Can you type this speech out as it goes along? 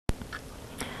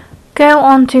Go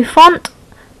on to font,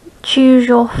 choose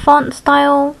your font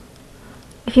style.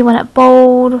 If you want it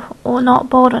bold or not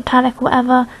bold, italic,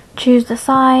 whatever, choose the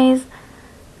size.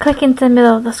 Click into the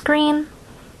middle of the screen.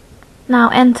 Now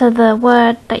enter the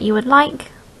word that you would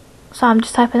like. So I'm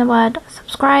just typing the word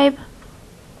subscribe.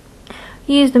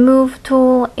 Use the move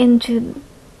tool into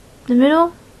the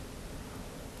middle.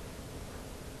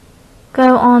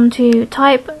 Go on to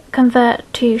type,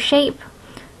 convert to shape.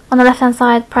 On the left hand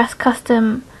side, press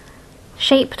custom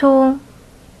shape tool.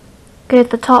 Go to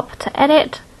the top to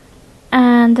edit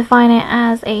and define it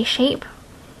as a shape.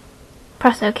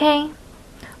 Press OK.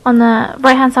 On the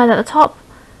right hand side at the top,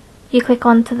 you click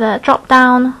onto the drop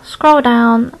down, scroll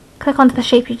down, click onto the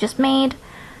shape you just made,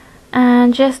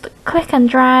 and just click and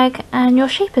drag and your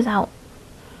shape is out.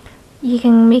 You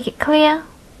can make it clear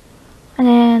and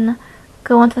then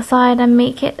go onto the side and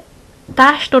make it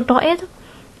dashed or dotted.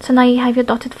 So now you have your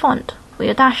dotted font or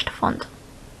your dashed font.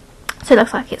 So it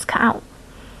looks like it's cut out.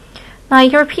 Now you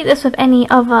can repeat this with any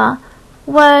other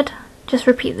word, just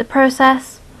repeat the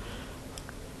process.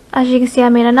 As you can see, I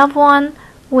made another one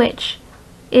which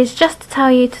is just to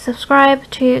tell you to subscribe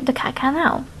to the Cat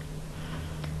Canal.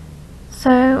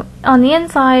 So on the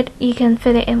inside you can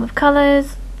fill it in with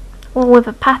colours or with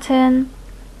a pattern,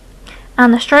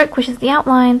 and the stroke, which is the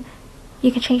outline,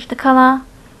 you can change the colour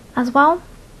as well.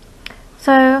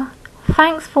 So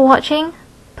thanks for watching.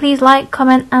 Please like,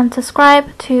 comment and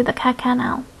subscribe to the Cat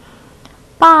Canal.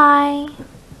 Bye!